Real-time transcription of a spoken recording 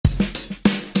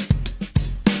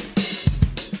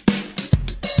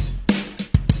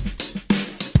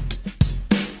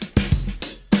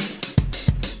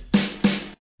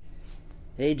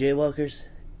Hey Jaywalkers,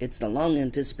 it's the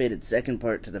long-anticipated second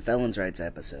part to the Felons Rights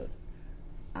episode.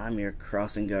 I'm your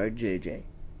crossing guard, JJ,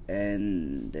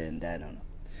 and I don't know.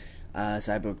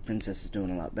 Cyborg Princess is doing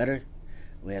a lot better.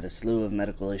 We had a slew of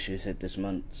medical issues hit this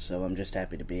month, so I'm just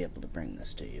happy to be able to bring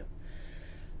this to you.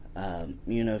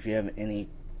 If you have any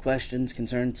questions,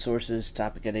 concerns, sources,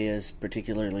 topic ideas,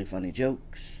 particularly funny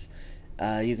jokes,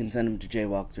 you can send them to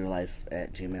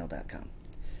jaywalkthroughlife@gmail.com.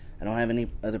 I don't have any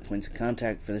other points of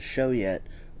contact for the show yet,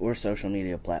 or social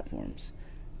media platforms.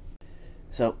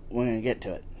 So, we're going to get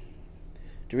to it.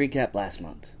 To recap last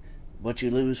month, what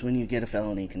you lose when you get a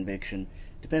felony conviction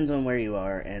depends on where you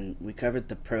are, and we covered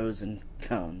the pros and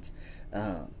cons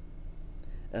of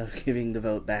giving the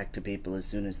vote back to people as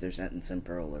soon as their sentence and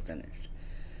parole are finished.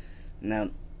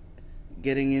 Now,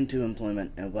 getting into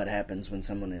employment and what happens when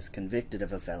someone is convicted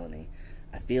of a felony,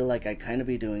 I feel like I'd kind of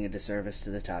be doing a disservice to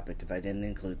the topic if I didn't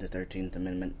include the 13th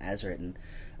Amendment as written,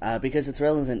 because it's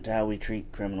relevant to how we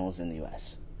treat criminals in the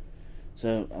U.S.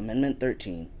 So, Amendment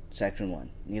 13, Section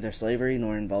 1. Neither slavery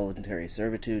nor involuntary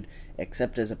servitude,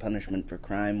 except as a punishment for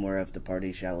crime whereof the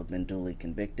party shall have been duly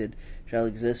convicted, shall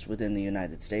exist within the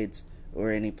United States,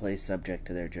 or any place subject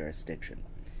to their jurisdiction.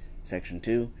 Section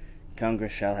 2.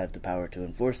 Congress shall have the power to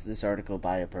enforce this article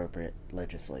by appropriate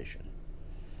legislation.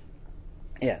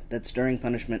 Yeah, that's during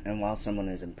punishment and while someone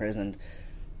is imprisoned,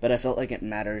 but I felt like it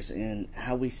matters in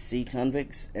how we see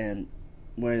convicts and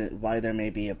why there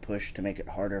may be a push to make it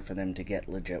harder for them to get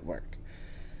legit work.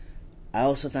 I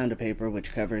also found a paper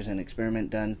which covers an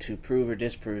experiment done to prove or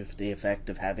disprove the effect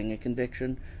of having a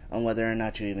conviction on whether or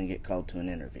not you even get called to an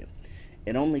interview.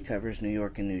 It only covers New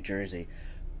York and New Jersey,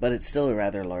 but it's still a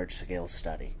rather large-scale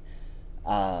study.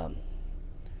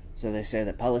 So they say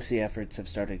that policy efforts have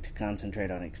started to concentrate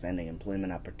on expanding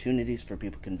employment opportunities for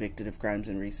people convicted of crimes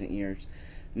in recent years,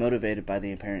 motivated by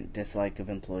the apparent dislike of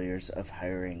employers of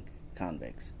hiring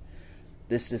convicts.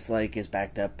 This dislike is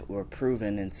backed up or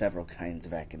proven in several kinds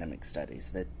of academic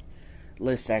studies that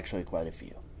list actually quite a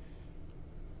few.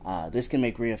 This can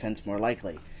make reoffense more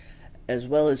likely, as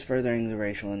well as furthering the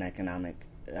racial and economic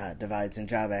divides in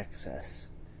job access.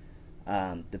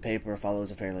 The paper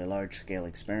follows a fairly large-scale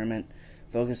experiment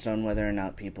focused on whether or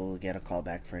not people will get a call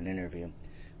back for an interview,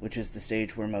 which is the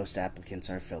stage where most applicants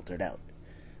are filtered out.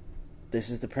 This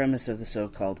is the premise of the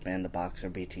so-called ban the box or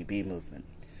BTB movement,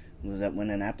 was that when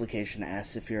an application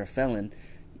asks if you're a felon,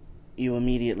 you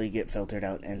immediately get filtered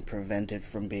out and prevented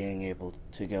from being able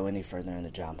to go any further in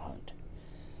the job hunt.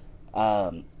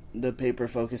 The paper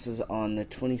focuses on the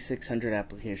 2,600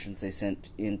 applications they sent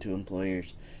in to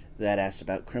employers that asked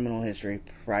about criminal history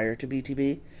prior to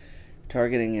BTB,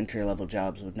 targeting entry-level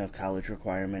jobs with no college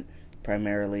requirement,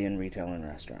 primarily in retail and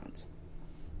restaurants.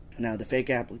 Now, the fake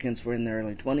applicants were in their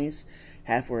early 20s,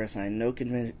 half were assigned no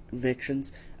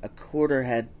convictions, a quarter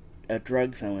had a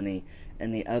drug felony,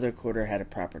 and the other quarter had a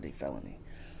property felony.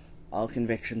 All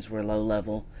convictions were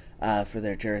low-level for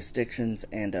their jurisdictions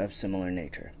and of similar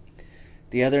nature.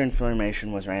 The other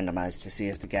information was randomized to see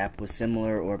if the gap was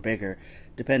similar or bigger,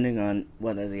 depending on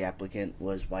whether the applicant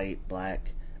was white,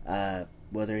 black,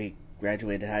 whether he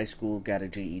graduated high school, got a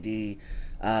GED,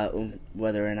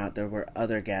 whether or not there were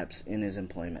other gaps in his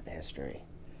employment history.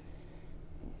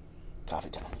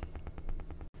 Coffee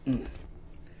time.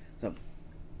 So,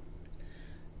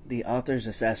 the authors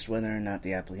assessed whether or not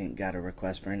the applicant got a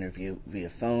request for interview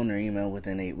via phone or email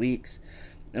within 8 weeks,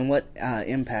 and what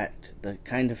impact the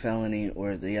kind of felony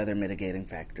or the other mitigating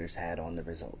factors had on the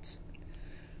results.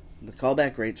 The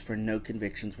callback rates for no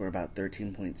convictions were about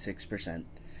 13.6%,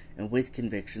 and with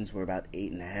convictions were about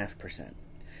 8.5%.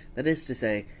 That is to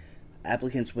say,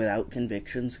 applicants without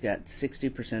convictions got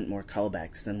 60% more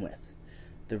callbacks than with.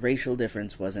 The racial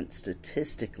difference wasn't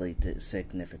statistically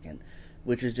significant,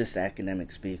 which is just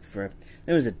academic speak for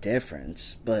there was a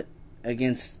difference, but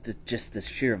against just the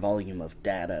sheer volume of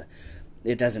data,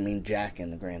 it doesn't mean jack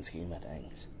in the grand scheme of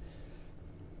things.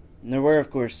 And there were,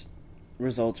 of course,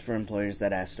 results for employers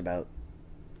that asked about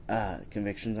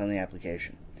convictions on the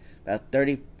application. About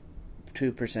 32%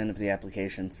 of the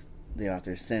applications the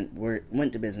authors sent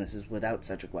went to businesses without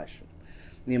such a question.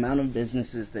 The amount of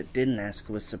businesses that didn't ask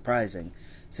was surprising,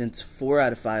 since 4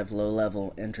 out of 5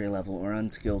 low-level, entry-level, or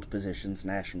unskilled positions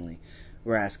nationally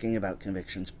were asking about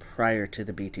convictions prior to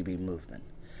the BTB movement.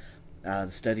 The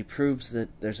study proves that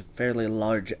there's a fairly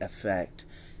large effect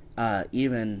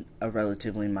even a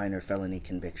relatively minor felony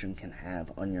conviction can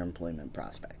have on your employment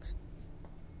prospects.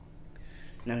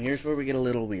 Now here's where we get a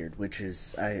little weird, which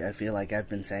is, I feel like I've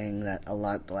been saying that a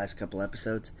lot the last couple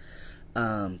episodes,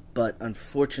 but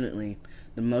unfortunately,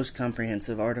 the most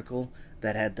comprehensive article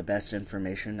that had the best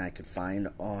information I could find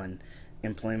on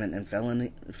employment and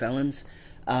felons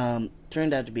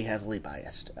turned out to be heavily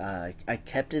biased. I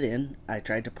kept it in. I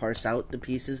tried to parse out the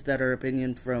pieces that are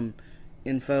opinion from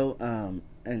info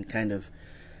and kind of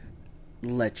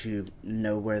let you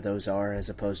know where those are as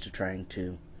opposed to trying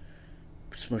to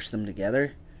smush them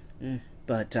together.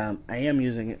 But I am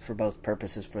using it for both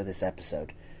purposes for this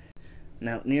episode.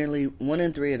 Now, nearly 1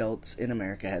 in 3 adults in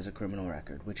America has a criminal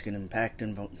record, which can impact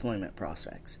employment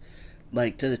prospects,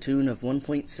 like to the tune of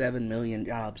 1.7 million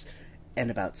jobs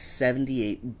and about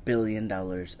 $78 billion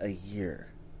a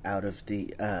year out of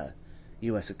the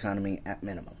U.S. economy at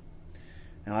minimum.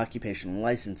 Now, occupational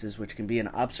licenses, which can be an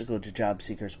obstacle to job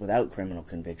seekers without criminal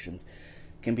convictions,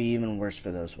 can be even worse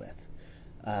for those with.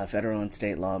 Federal and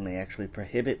state law may actually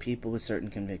prohibit people with certain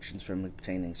convictions from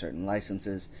obtaining certain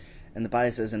licenses, and the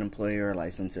biases an employer or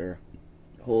licensor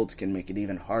holds can make it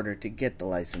even harder to get the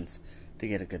license to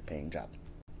get a good-paying job.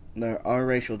 There are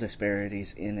racial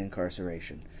disparities in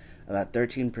incarceration. About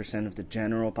 13% of the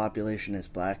general population is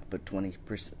black, but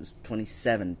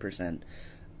 27%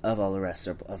 of all arrests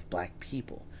are of black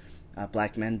people.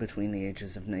 Black men between the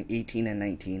ages of 18 and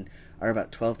 19 are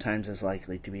about 12 times as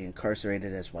likely to be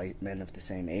incarcerated as white men of the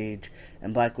same age,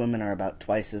 and black women are about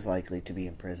twice as likely to be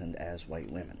imprisoned as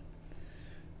white women.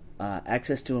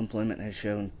 Access to employment has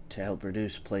shown to help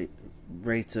reduce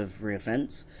rates of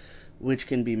reoffense, which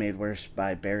can be made worse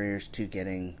by barriers to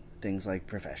getting things like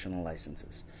professional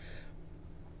licenses.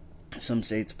 Some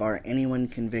states bar anyone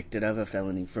convicted of a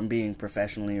felony from being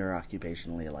professionally or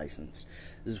occupationally licensed,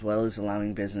 as well as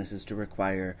allowing businesses to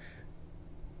require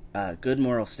good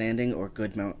moral standing or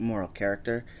good moral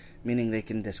character, meaning they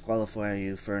can disqualify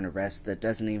you for an arrest that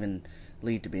doesn't even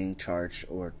lead to being charged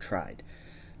or tried.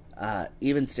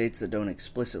 Even states that don't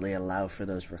explicitly allow for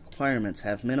those requirements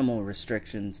have minimal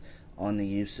restrictions on the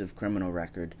use of criminal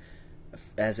record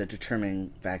as a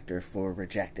determining factor for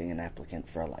rejecting an applicant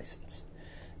for a license.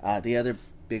 The other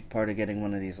big part of getting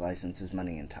one of these licenses is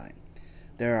money and time.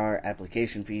 There are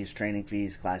application fees, training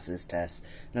fees, classes, tests,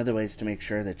 and other ways to make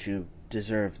sure that you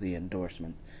deserve the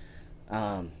endorsement.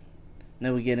 Now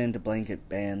we get into blanket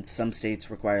bans. Some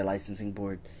states require licensing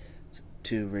boards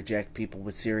to reject people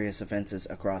with serious offenses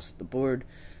across the board.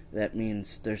 That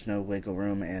means there's no wiggle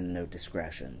room and no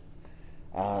discretion.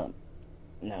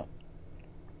 Now,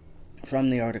 from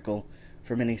the article,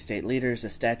 for many state leaders, a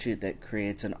statute that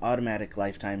creates an automatic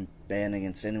lifetime ban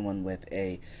against anyone with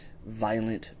a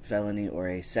violent felony or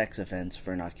a sex offense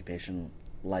for an occupational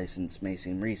license may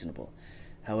seem reasonable.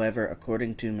 However,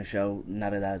 according to Michelle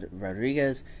Navidad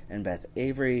Rodriguez and Beth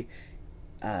Avery,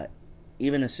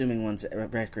 even assuming one's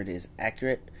record is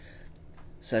accurate,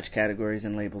 such categories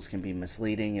and labels can be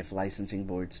misleading if licensing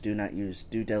boards do not use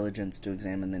due diligence to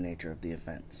examine the nature of the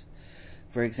offense.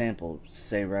 For example,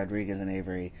 say Rodriguez and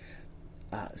Avery,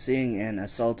 seeing an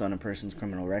assault on a person's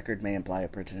criminal record may imply a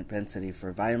propensity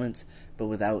for violence, but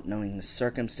without knowing the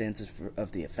circumstances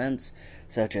of the offense,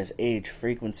 such as age,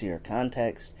 frequency, or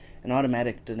context, an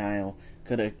automatic denial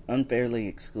could unfairly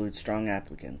exclude strong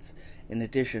applicants. In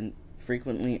addition,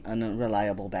 frequently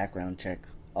unreliable background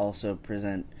checks also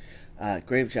present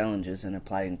grave challenges in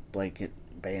applying blanket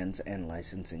bans and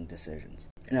licensing decisions.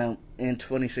 Now, in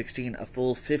 2016, a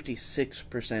full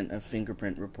 56% of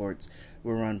fingerprint reports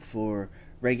were run for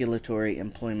regulatory,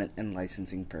 employment, and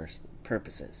licensing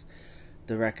purposes.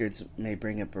 The records may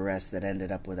bring up arrests that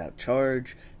ended up without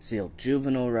charge, sealed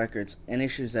juvenile records, and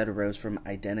issues that arose from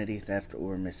identity theft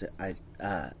or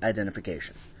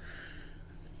misidentification.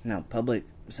 Now, public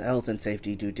health and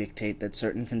safety do dictate that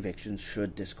certain convictions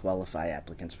should disqualify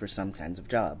applicants for some kinds of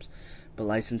jobs, but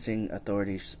licensing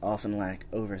authorities often lack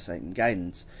oversight and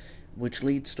guidance, which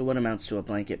leads to what amounts to a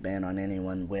blanket ban on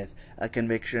anyone with a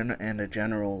conviction and a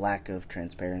general lack of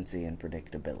transparency and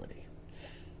predictability.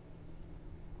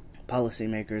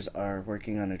 Policymakers are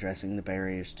working on addressing the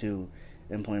barriers to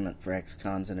employment for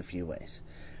ex-cons in a few ways.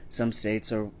 Some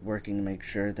states are working to make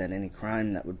sure that any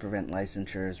crime that would prevent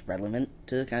licensure is relevant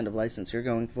to the kind of license you're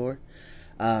going for.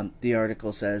 The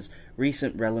article says,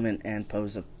 recent, relevant, and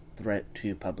pose a threat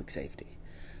to public safety.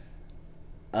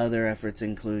 Other efforts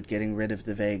include getting rid of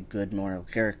the vague good moral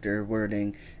character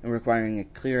wording and requiring a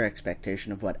clear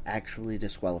expectation of what actually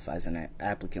disqualifies an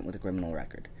applicant with a criminal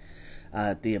record.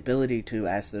 The ability to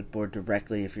ask the board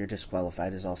directly if you're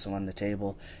disqualified is also on the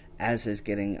table, as is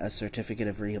getting a certificate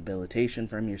of rehabilitation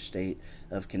from your state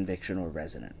of conviction or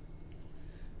resident.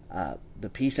 The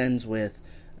piece ends with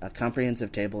a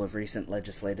comprehensive table of recent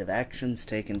legislative actions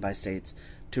taken by states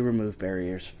to remove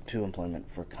barriers to employment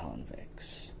for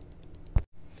convicts.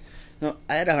 Now,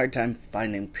 I had a hard time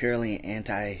finding purely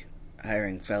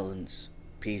anti-hiring felons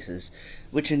pieces,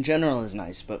 which in general is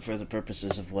nice, but for the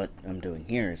purposes of what I'm doing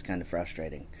here is kind of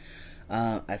frustrating.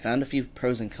 I found a few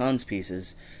pros and cons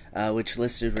pieces, which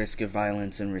listed risk of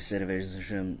violence and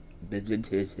recidivism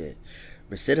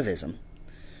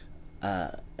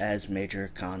as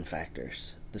major con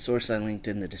factors. The source I linked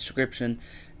in the description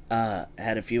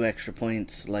had a few extra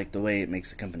points, like the way it makes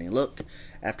the company look.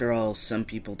 After all, some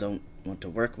people don't want to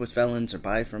work with felons or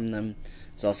buy from them.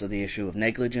 There's also the issue of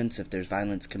negligence. If there's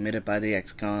violence committed by the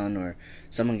ex-con, or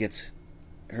someone gets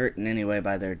hurt in any way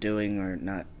by their doing or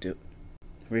not do.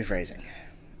 Rephrasing.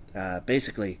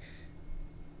 Basically,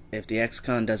 if the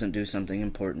ex-con doesn't do something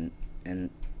important and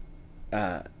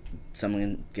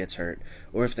someone gets hurt,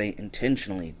 or if they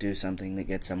intentionally do something that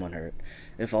gets someone hurt,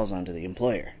 it falls onto the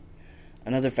employer.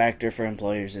 Another factor for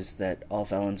employers is that all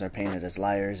felons are painted as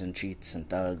liars and cheats and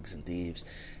thugs and thieves,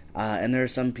 and there are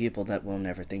some people that will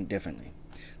never think differently.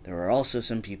 There are also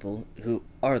some people who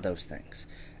are those things,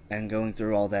 and going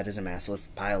through all that is a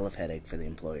massive pile of headache for the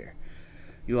employer.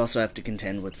 You also have to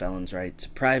contend with felons' rights to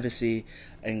privacy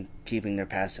and keeping their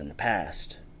past in the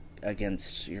past,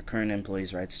 against your current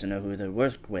employees' rights to know who they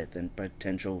work with and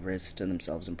potential risks to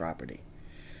themselves and property.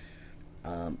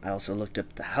 I also looked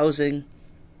up the housing.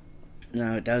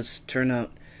 Now, it does turn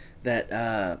out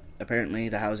that apparently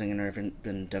the Housing and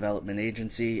Urban Development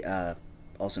Agency,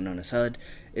 also known as HUD,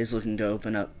 is looking to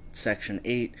open up Section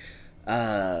 8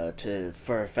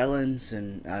 for felons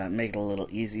and make it a little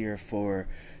easier for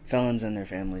felons and their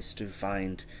families to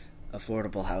find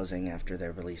affordable housing after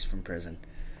they're released from prison.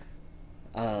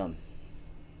 So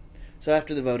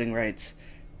after the voting rights,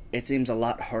 it seems a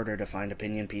lot harder to find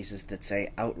opinion pieces that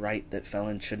say outright that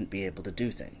felons shouldn't be able to do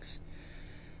things.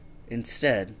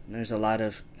 Instead, there's a lot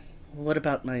of, what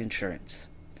about my insurance?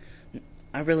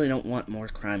 I really don't want more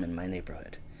crime in my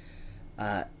neighborhood.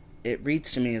 It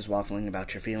reads to me as waffling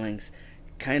about your feelings,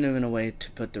 kind of in a way to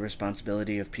put the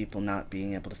responsibility of people not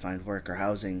being able to find work or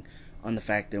housing on the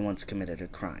fact they once committed a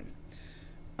crime.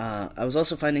 I was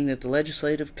also finding that the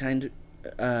legislative kind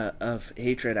of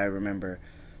hatred I remember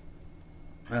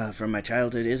from my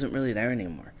childhood isn't really there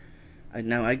anymore.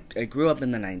 I grew up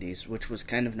in the 90s, which was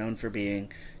kind of known for being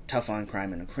tough on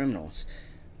crime and criminals,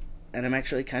 and I'm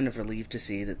actually kind of relieved to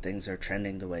see that things are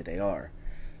trending the way they are.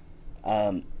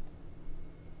 I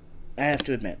have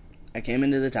to admit, I came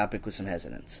into the topic with some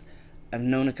hesitance. I've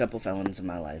known a couple felons in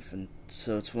my life, and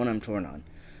so it's one I'm torn on.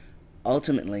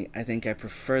 Ultimately, I think I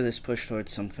prefer this push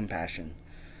towards some compassion.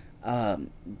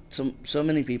 So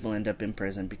many people end up in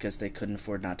prison because they couldn't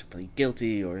afford not to plead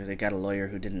guilty, or they got a lawyer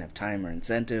who didn't have time or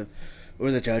incentive,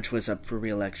 or the judge was up for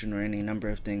re-election, or any number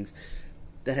of things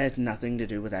that had nothing to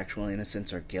do with actual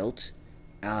innocence or guilt,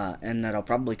 and that I'll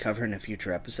probably cover in a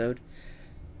future episode.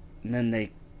 And then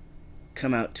they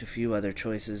come out to few other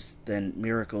choices than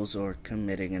miracles or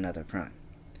committing another crime.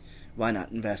 Why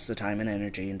not invest the time and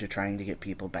energy into trying to get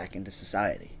people back into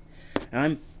society?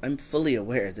 And I'm fully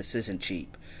aware this isn't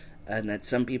cheap, and that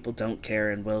some people don't care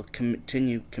and will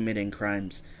continue committing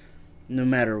crimes no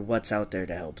matter what's out there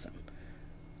to help them.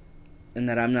 And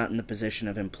that I'm not in the position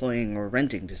of employing or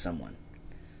renting to someone.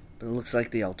 But it looks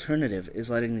like the alternative is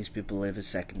letting these people live as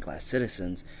second-class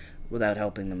citizens without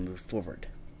helping them move forward.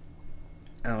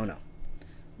 I don't know.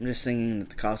 I'm just thinking that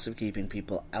the cost of keeping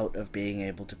people out of being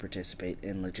able to participate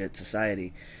in legit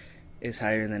society is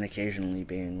higher than occasionally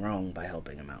being wrong by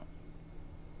helping them out.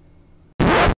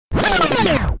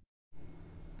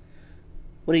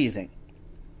 What do you think?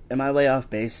 Am I way off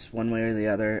base one way or the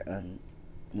other?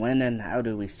 When and how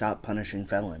do we stop punishing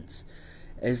felons?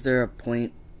 Is there a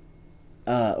point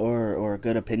or a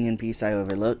good opinion piece I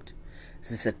overlooked?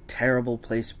 Is this a terrible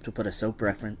place to put a soap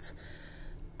reference?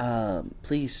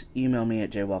 Please email me at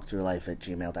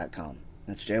jaywalkthroughlife@gmail.com.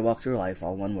 That's jaywalkthroughlife,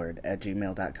 all one word,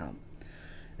 @gmail.com.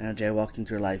 Now, Jaywalking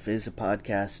Through Life is a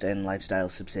podcast and lifestyle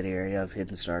subsidiary of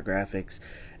Hidden Star Graphics,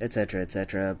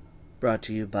 etc., brought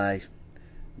to you by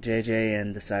JJ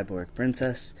and the Cyborg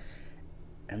Princess,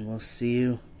 and we'll see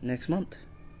you next month.